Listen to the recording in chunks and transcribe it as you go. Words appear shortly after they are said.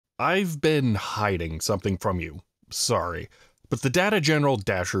I've been hiding something from you. Sorry. But the Data General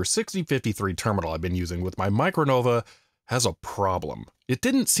Dasher 6053 terminal I've been using with my Micronova has a problem. It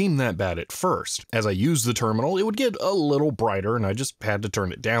didn't seem that bad at first. As I used the terminal, it would get a little brighter and I just had to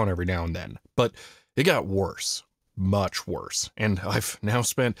turn it down every now and then. But it got worse. Much worse. And I've now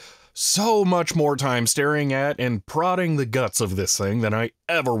spent so much more time staring at and prodding the guts of this thing than I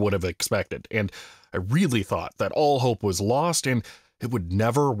ever would have expected. And I really thought that all hope was lost and it would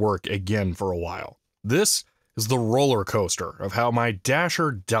never work again for a while. This is the roller coaster of how my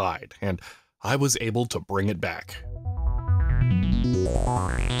Dasher died, and I was able to bring it back.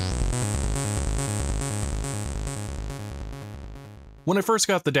 When I first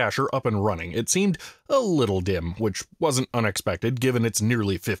got the Dasher up and running, it seemed a little dim, which wasn't unexpected given it's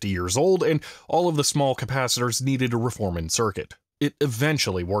nearly 50 years old and all of the small capacitors needed a reform in circuit. It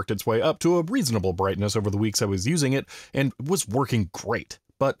eventually worked its way up to a reasonable brightness over the weeks I was using it, and was working great.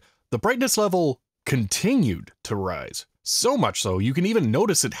 But the brightness level continued to rise. So much so, you can even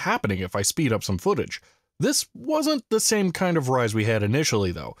notice it happening if I speed up some footage. This wasn't the same kind of rise we had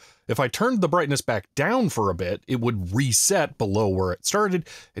initially, though. If I turned the brightness back down for a bit, it would reset below where it started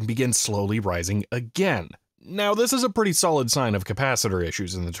and begin slowly rising again. Now, this is a pretty solid sign of capacitor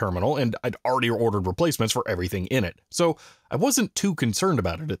issues in the terminal, and I'd already ordered replacements for everything in it, so I wasn't too concerned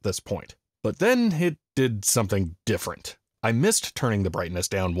about it at this point. But then it did something different. I missed turning the brightness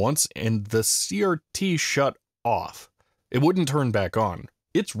down once, and the CRT shut off. It wouldn't turn back on.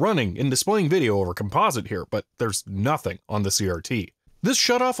 It's running and displaying video over composite here, but there's nothing on the CRT. This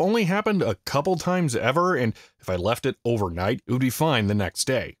shutoff only happened a couple times ever, and if I left it overnight, it would be fine the next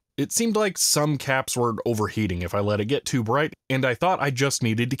day. It seemed like some caps were overheating if I let it get too bright, and I thought I just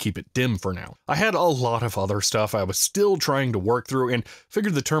needed to keep it dim for now. I had a lot of other stuff I was still trying to work through and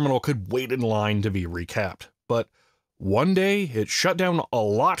figured the terminal could wait in line to be recapped. But one day, it shut down a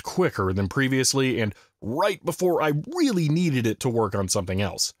lot quicker than previously and right before I really needed it to work on something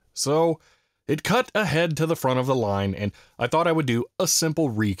else. So it cut ahead to the front of the line, and I thought I would do a simple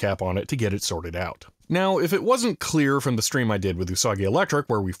recap on it to get it sorted out. Now, if it wasn't clear from the stream I did with Usagi Electric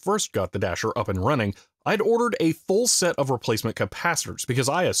where we first got the Dasher up and running, I'd ordered a full set of replacement capacitors because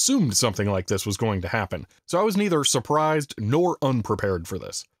I assumed something like this was going to happen. So I was neither surprised nor unprepared for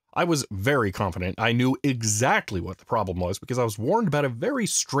this. I was very confident I knew exactly what the problem was because I was warned about a very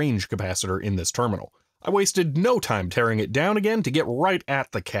strange capacitor in this terminal. I wasted no time tearing it down again to get right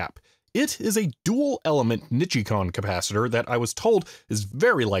at the cap. It is a dual element Nichicon capacitor that I was told is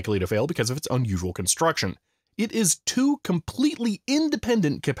very likely to fail because of its unusual construction. It is two completely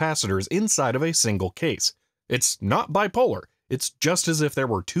independent capacitors inside of a single case. It's not bipolar, it's just as if there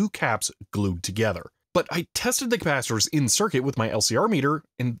were two caps glued together. But I tested the capacitors in circuit with my LCR meter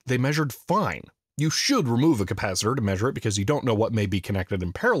and they measured fine. You should remove a capacitor to measure it because you don't know what may be connected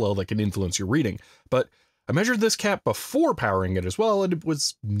in parallel that can influence your reading. But I measured this cap before powering it as well, and it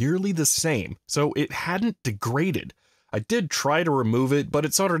was nearly the same, so it hadn't degraded. I did try to remove it, but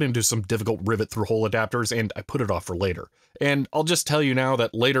it soldered into some difficult rivet-through-hole adapters, and I put it off for later. And I'll just tell you now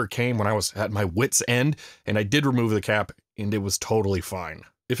that later came when I was at my wit's end, and I did remove the cap, and it was totally fine.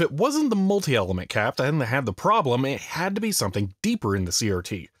 If it wasn't the multi-element cap that had the problem, it had to be something deeper in the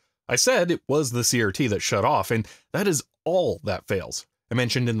CRT. I said it was the CRT that shut off, and that is all that fails. I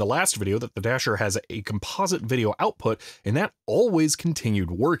mentioned in the last video that the Dasher has a composite video output, and that always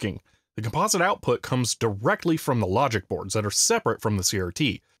continued working. The composite output comes directly from the logic boards that are separate from the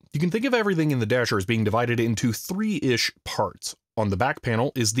CRT. You can think of everything in the Dasher as being divided into three-ish parts. On the back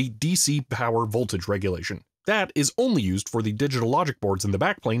panel is the DC power voltage regulation. That is only used for the digital logic boards in the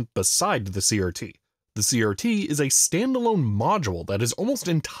backplane beside the CRT. The CRT is a standalone module that is almost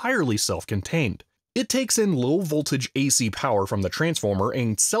entirely self-contained. It takes in low voltage AC power from the transformer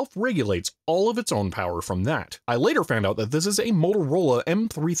and self-regulates all of its own power from that. I later found out that this is a Motorola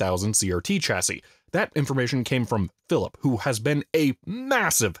M3000 CRT chassis. That information came from Philip, who has been a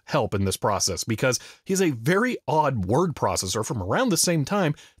massive help in this process because he's a very odd word processor from around the same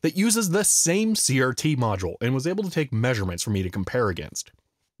time that uses the same CRT module and was able to take measurements for me to compare against.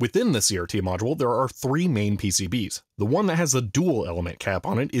 Within the CRT module, there are three main PCBs. The one that has the dual element cap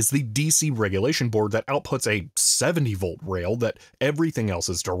on it is the DC regulation board that outputs a 70-volt rail that everything else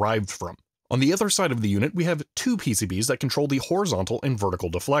is derived from. On the other side of the unit, we have two PCBs that control the horizontal and vertical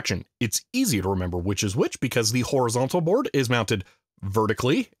deflection. It's easy to remember which is which because the horizontal board is mounted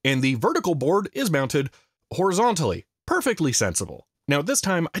vertically and the vertical board is mounted horizontally. Perfectly sensible. Now, this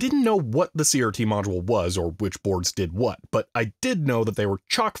time, I didn't know what the CRT module was or which boards did what, but I did know that they were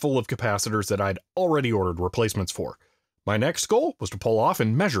chock full of capacitors that I'd already ordered replacements for. My next goal was to pull off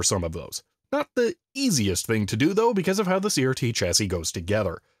and measure some of those. Not the easiest thing to do, though, because of how the CRT chassis goes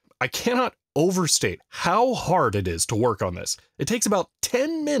together. I cannot overstate how hard it is to work on this. It takes about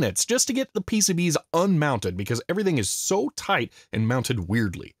 10 minutes just to get the PCBs unmounted because everything is so tight and mounted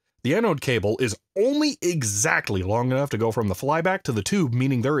weirdly. The anode cable is only exactly long enough to go from the flyback to the tube,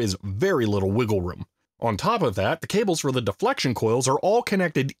 meaning there is very little wiggle room. On top of that, the cables for the deflection coils are all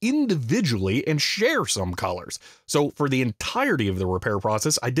connected individually and share some colors. So for the entirety of the repair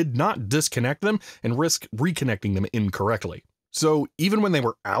process, I did not disconnect them and risk reconnecting them incorrectly. So even when they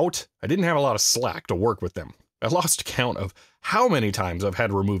were out, I didn't have a lot of slack to work with them. I lost count of how many times I've had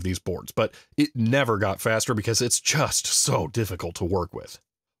to remove these boards, but it never got faster because it's just so difficult to work with.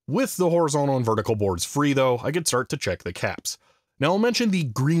 With the horizontal and vertical boards free though, I could start to check the caps. Now I'll mention the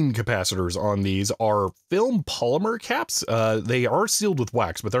green capacitors on these are film polymer caps. They are sealed with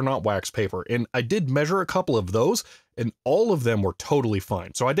wax, but they're not wax paper. And I did measure a couple of those and all of them were totally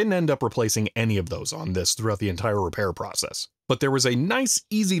fine. So I didn't end up replacing any of those on this throughout the entire repair process. But there was a nice,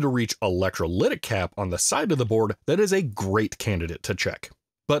 easy to reach electrolytic cap on the side of the board that is a great candidate to check.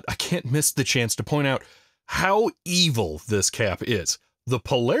 But I can't miss the chance to point out how evil this cap is. The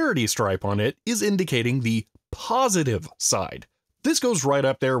polarity stripe on it is indicating the positive side. This goes right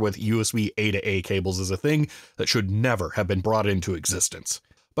up there with USB A to A cables as a thing that should never have been brought into existence.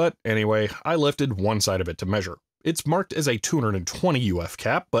 But anyway, I lifted one side of it to measure. It's marked as a 220 UF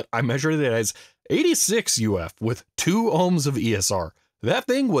cap, but I measured it as 86 UF with 2 ohms of ESR. That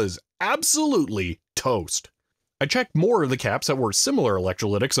thing was absolutely toast. I checked more of the caps that were similar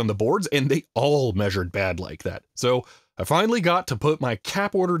electrolytics on the boards, and they all measured bad like that. So I finally got to put my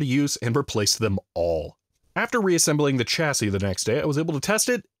cap order to use and replace them all. After reassembling the chassis the next day, I was able to test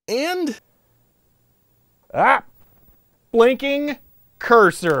it, and... blinking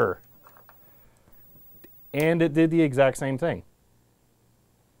cursor. And it did the exact same thing.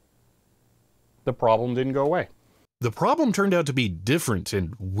 The problem didn't go away. The problem turned out to be different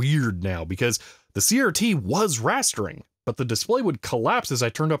and weird now because the CRT was rastering, but the display would collapse as I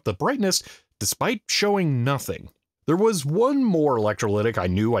turned up the brightness despite showing nothing. There was one more electrolytic I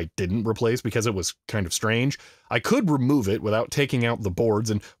knew I didn't replace because it was kind of strange. I could remove it without taking out the boards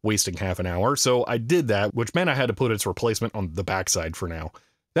and wasting half an hour, so I did that, which meant I had to put its replacement on the backside for now.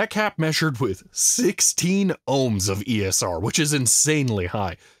 That cap measured with 16 ohms of ESR, which is insanely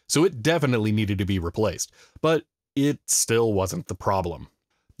high, so it definitely needed to be replaced, but it still wasn't the problem.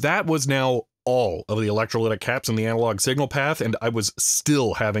 That was now all of the electrolytic caps in the analog signal path, and I was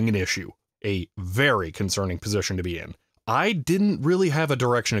still having an issue. A very concerning position to be in. I didn't really have a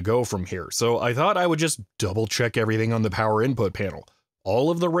direction to go from here, so I thought I would just double check everything on the power input panel. All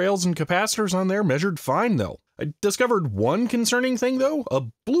of the rails and capacitors on there measured fine though. I discovered one concerning thing though. A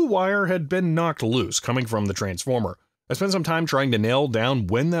blue wire had been knocked loose coming from the transformer. I spent some time trying to nail down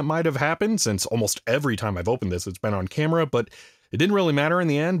when that might have happened, since almost every time I've opened this it's been on camera, but it didn't really matter in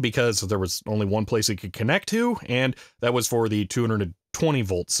the end because there was only one place it could connect to, and that was for the 220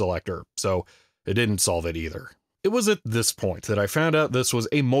 volt selector, so it didn't solve it either. It was at this point that I found out this was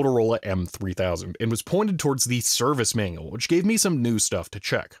a Motorola M3000 and was pointed towards the service manual, which gave me some new stuff to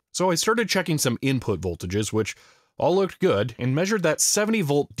check. So I started checking some input voltages, which all looked good, and measured that 70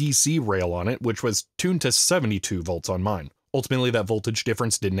 volt DC rail on it, which was tuned to 72 volts on mine. Ultimately, that voltage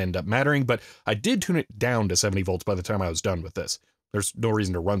difference didn't end up mattering, but I did tune it down to 70 volts by the time I was done with this. There's no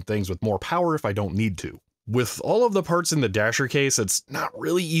reason to run things with more power if I don't need to. With all of the parts in the dasher case, it's not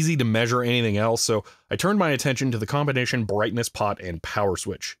really easy to measure anything else, so I turned my attention to the combination brightness pot and power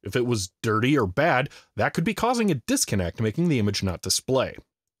switch. If it was dirty or bad, that could be causing a disconnect, making the image not display.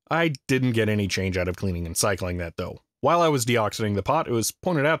 I didn't get any change out of cleaning and cycling that though. While I was deoxiding the pot, it was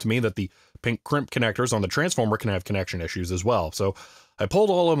pointed out to me that the pink crimp connectors on the transformer can have connection issues as well, so I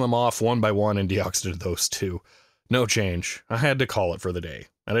pulled all of them off one by one and deoxided those too. No change. I had to call it for the day.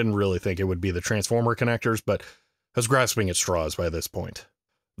 I didn't really think it would be the transformer connectors, but I was grasping at straws by this point.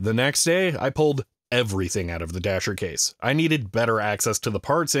 The next day, I pulled everything out of the dasher case. I needed better access to the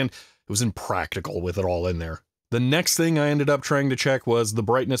parts, and it was impractical with it all in there. The next thing I ended up trying to check was the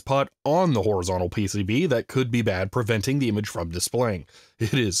brightness pot on the horizontal PCB that could be bad, preventing the image from displaying.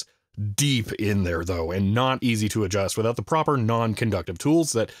 It is deep in there though, and not easy to adjust without the proper non-conductive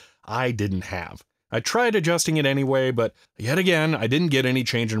tools that I didn't have. I tried adjusting it anyway, but yet again, I didn't get any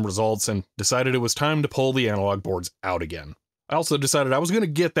change in results and decided it was time to pull the analog boards out again. I also decided I was going to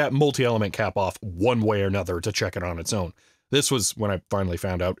get that multi-element cap off one way or another to check it on its own. This was when I finally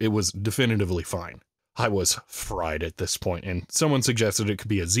found out it was definitively fine. I was fried at this point, and someone suggested it could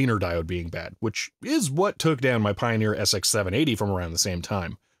be a Zener diode being bad, which is what took down my Pioneer SX780 from around the same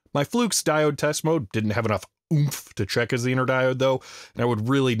time. My Fluke's diode test mode didn't have enough oomph to check a Zener diode though, and I would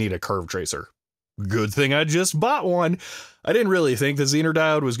really need a curve tracer. Good thing I just bought one. I didn't really think the Zener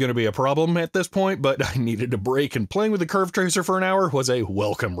diode was going to be a problem at this point, but I needed a break, and playing with the curve tracer for an hour was a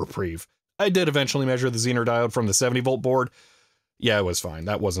welcome reprieve. I did eventually measure the Zener diode from the 70-volt board. Yeah, it was fine.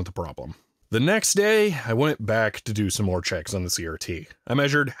 That wasn't the problem. The next day, I went back to do some more checks on the CRT. I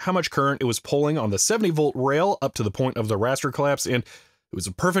measured how much current it was pulling on the 70-volt rail up to the point of the raster collapse, and it was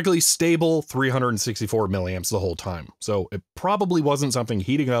a perfectly stable 364 milliamps the whole time. So it probably wasn't something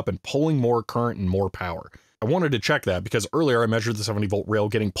heating up and pulling more current and more power. I wanted to check that because earlier I measured the 70-volt rail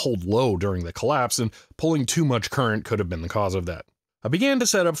getting pulled low during the collapse, and pulling too much current could have been the cause of that. I began to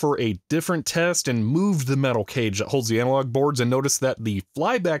set up for a different test and moved the metal cage that holds the analog boards and noticed that the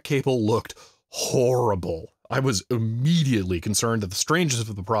flyback cable looked horrible. I was immediately concerned that the strangeness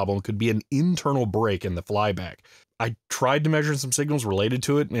of the problem could be an internal break in the flyback. I tried to measure some signals related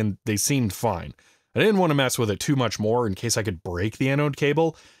to it and they seemed fine. I didn't want to mess with it too much more in case I could break the anode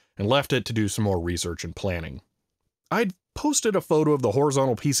cable, and left it to do some more research and planning. I'd posted a photo of the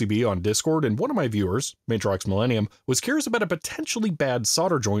horizontal PCB on Discord, and one of my viewers, Matrox Millennium, was curious about a potentially bad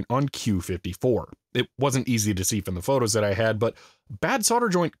solder joint on Q54. It wasn't easy to see from the photos that I had, but bad solder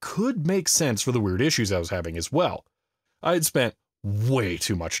joint could make sense for the weird issues I was having as well. I had spent way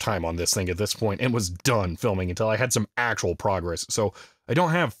too much time on this thing at this point and was done filming until I had some actual progress, so I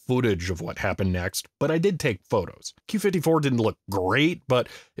don't have footage of what happened next, but I did take photos. Q54 didn't look great, but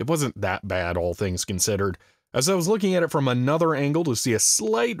it wasn't that bad, all things considered. As I was looking at it from another angle to see a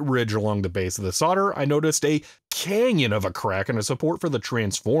slight ridge along the base of the solder, I noticed a canyon of a crack and a support for the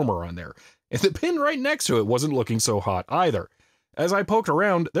transformer on there, and the pin right next to it wasn't looking so hot either. As I poked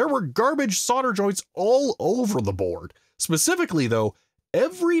around, there were garbage solder joints all over the board. Specifically though,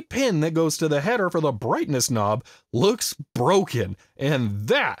 every pin that goes to the header for the brightness knob looks broken, and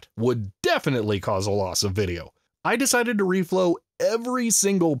that would definitely cause a loss of video. I decided to reflow every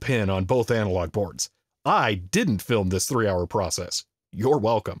single pin on both analog boards. I didn't film this 3-hour process. You're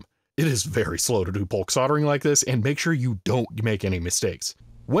welcome. It is very slow to do bulk soldering like this, and make sure you don't make any mistakes.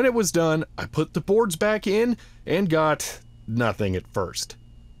 When it was done, I put the boards back in and got nothing at first.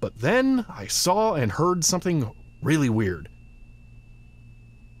 But then I saw and heard something really weird.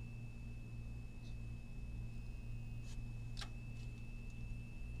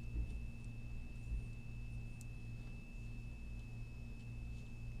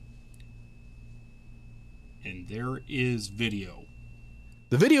 And there is video.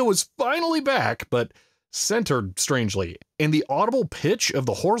 The video was finally back, but centered strangely, and the audible pitch of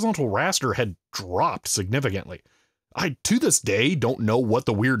the horizontal raster had dropped significantly. I, to this day, don't know what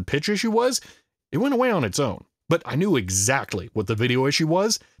the weird pitch issue was. It went away on its own, but I knew exactly what the video issue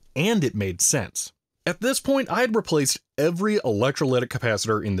was, and it made sense. At this point, I had replaced every electrolytic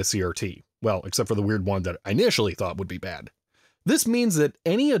capacitor in the CRT. Well, except for the weird one that I initially thought would be bad. This means that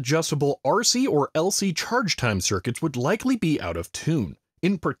any adjustable RC or LC charge time circuits would likely be out of tune.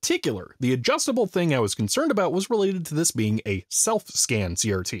 In particular, the adjustable thing I was concerned about was related to this being a self-scan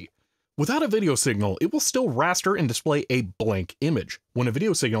CRT. Without a video signal, it will still raster and display a blank image. When a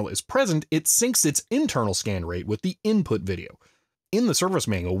video signal is present, it syncs its internal scan rate with the input video. In the service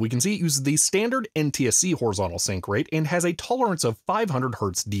manual, we can see it uses the standard NTSC horizontal sync rate and has a tolerance of 500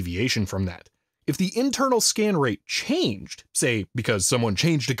 Hz deviation from that. If the internal scan rate changed, say because someone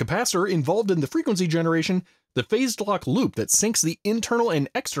changed a capacitor involved in the frequency generation, the phased lock loop that syncs the internal and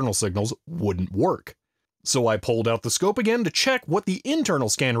external signals wouldn't work. So I pulled out the scope again to check what the internal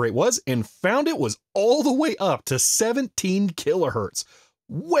scan rate was and found it was all the way up to 17 kilohertz,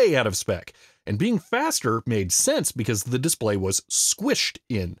 way out of spec. And being faster made sense because the display was squished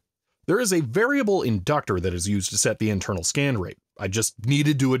in. There is a variable inductor that is used to set the internal scan rate. I just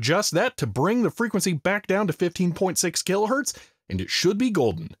needed to adjust that to bring the frequency back down to 15.6 kilohertz, and it should be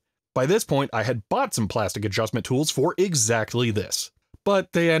golden. By this point, I had bought some plastic adjustment tools for exactly this,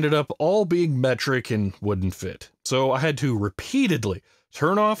 but they ended up all being metric and wouldn't fit. So I had to repeatedly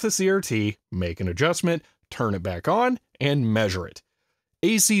turn off the CRT, make an adjustment, turn it back on, and measure it.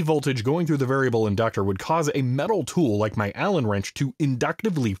 AC voltage going through the variable inductor would cause a metal tool like my Allen wrench to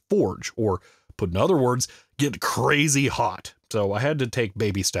inductively forge, or put in other words, get crazy hot. So I had to take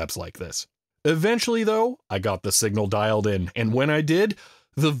baby steps like this. Eventually though, I got the signal dialed in, and when I did,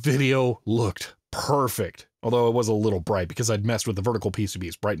 the video looked perfect. Although it was a little bright because I'd messed with the vertical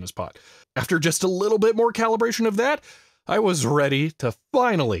PCB's brightness pot. After just a little bit more calibration of that, I was ready to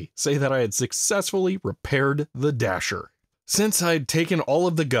finally say that I had successfully repaired the dasher. Since I'd taken all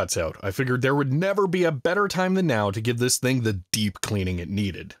of the guts out, I figured there would never be a better time than now to give this thing the deep cleaning it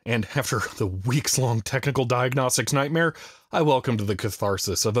needed. And after the weeks-long technical diagnostics nightmare, I welcomed the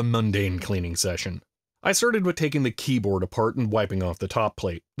catharsis of a mundane cleaning session. I started with taking the keyboard apart and wiping off the top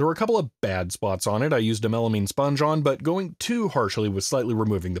plate. There were a couple of bad spots on it I used a melamine sponge on, but going too harshly was slightly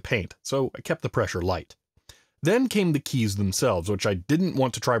removing the paint, so I kept the pressure light. Then came the keys themselves, which I didn't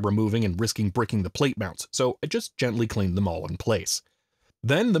want to try removing and risking bricking the plate mounts, so I just gently cleaned them all in place.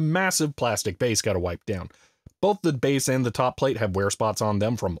 Then the massive plastic base got wiped down. Both the base and the top plate have wear spots on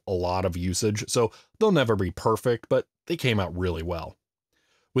them from a lot of usage, so they'll never be perfect, but they came out really well.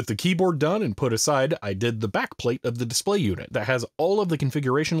 With the keyboard done and put aside, I did the back plate of the display unit that has all of the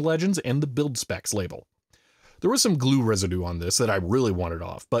configuration legends and the build specs label. There was some glue residue on this that I really wanted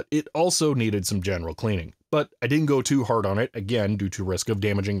off, but it also needed some general cleaning. But I didn't go too hard on it, again due to risk of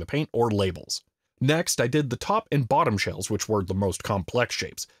damaging the paint or labels. Next, I did the top and bottom shells, which were the most complex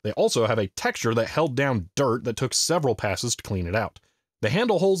shapes. They also have a texture that held down dirt that took several passes to clean it out. The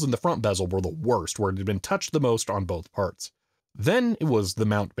handle holes in the front bezel were the worst, where it had been touched the most on both parts. Then it was the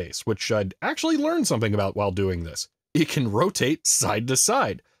mount base, which I'd actually learned something about while doing this. It can rotate side to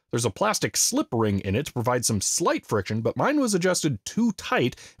side. There's a plastic slip ring in it to provide some slight friction, but mine was adjusted too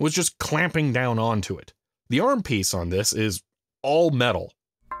tight and was just clamping down onto it. The arm piece on this is all metal.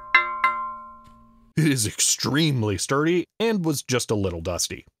 It is extremely sturdy and was just a little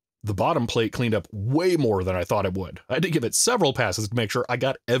dusty. The bottom plate cleaned up way more than I thought it would. I had to give it several passes to make sure I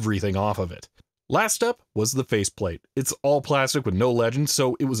got everything off of it. Last up was the faceplate. It's all plastic with no legend,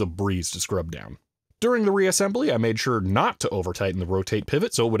 so it was a breeze to scrub down. During the reassembly, I made sure not to over-tighten the rotate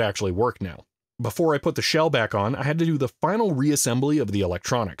pivot so it would actually work now. Before I put the shell back on, I had to do the final reassembly of the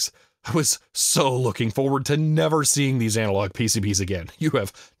electronics. I was so looking forward to never seeing these analog PCBs again. You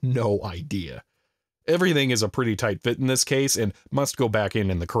have no idea. Everything is a pretty tight fit in this case and must go back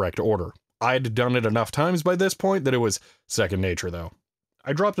in the correct order. I'd done it enough times by this point that it was second nature though.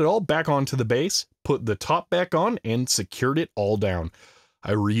 I dropped it all back onto the base, put the top back on, and secured it all down.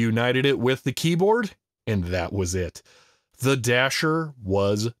 I reunited it with the keyboard, and that was it. The dasher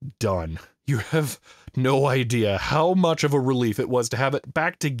was done. You have no idea how much of a relief it was to have it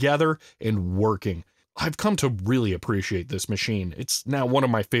back together and working. I've come to really appreciate this machine. It's now one of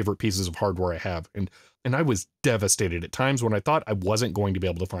my favorite pieces of hardware I have, and I was devastated at times when I thought I wasn't going to be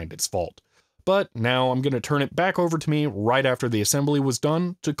able to find its fault. But now I'm going to turn it back over to me right after the assembly was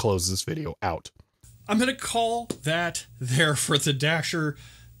done to close this video out. I'm going to call that there for the Dasher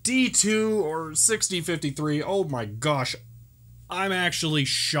D2 or 6053. Oh my gosh. I'm actually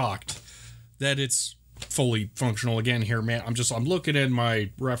shocked that it's fully functional again here, man. I'm looking at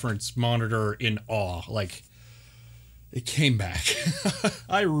my reference monitor in awe. Like, it came back.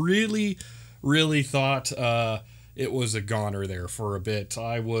 I really thought it was a goner there for a bit.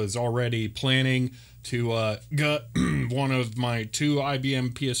 I was already planning to gut one of my two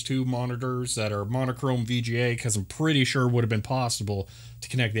IBM PS2 monitors that are monochrome VGA, because I'm pretty sure it would have been possible to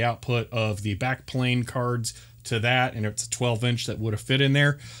connect the output of the backplane cards to that, and it's a 12-inch that would have fit in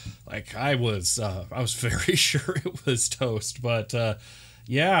there. Like, I was very sure it was toast. But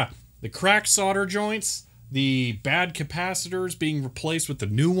yeah, the cracked solder joints, the bad capacitors being replaced with the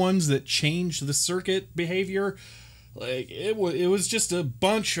new ones that changed the circuit behavior, like, it was just a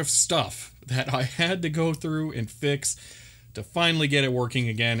bunch of stuff that I had to go through and fix to finally get it working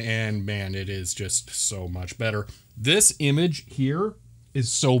again, and man, it is just so much better. This image here is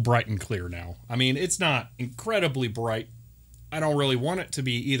so bright and clear now. I mean, it's not incredibly bright. I don't really want it to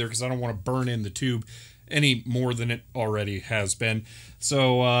be either, because I don't want to burn in the tube any more than it already has been.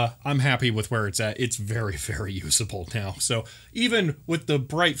 So I'm happy with where it's at. It's very, very usable now. So even with the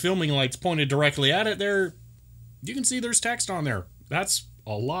bright filming lights pointed directly at it there, you can see there's text on there. That's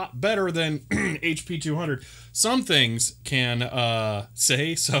a lot better than HP 200. Some things can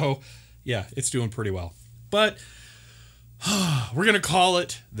say, so yeah, it's doing pretty well. But we're going to call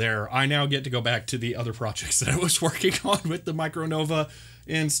it there. I now get to go back to the other projects that I was working on with the Micronova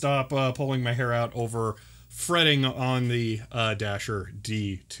and stop pulling my hair out over fretting on the Dasher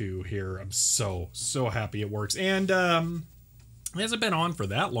D2 here. I'm so happy it works. And it hasn't been on for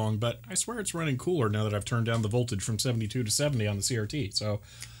that long, but I swear it's running cooler now that I've turned down the voltage from 72 to 70 on the CRT. So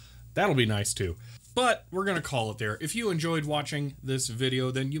that'll be nice too. But we're going to call it there. If you enjoyed watching this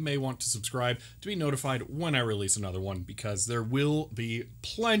video, then you may want to subscribe to be notified when I release another one, because there will be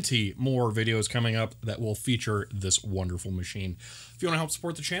plenty more videos coming up that will feature this wonderful machine. If you want to help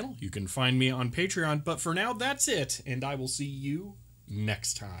support the channel, you can find me on Patreon. But for now, that's it, and I will see you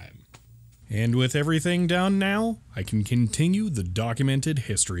next time. And with everything down now, I can continue the documented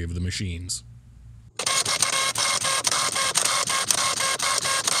history of the machines.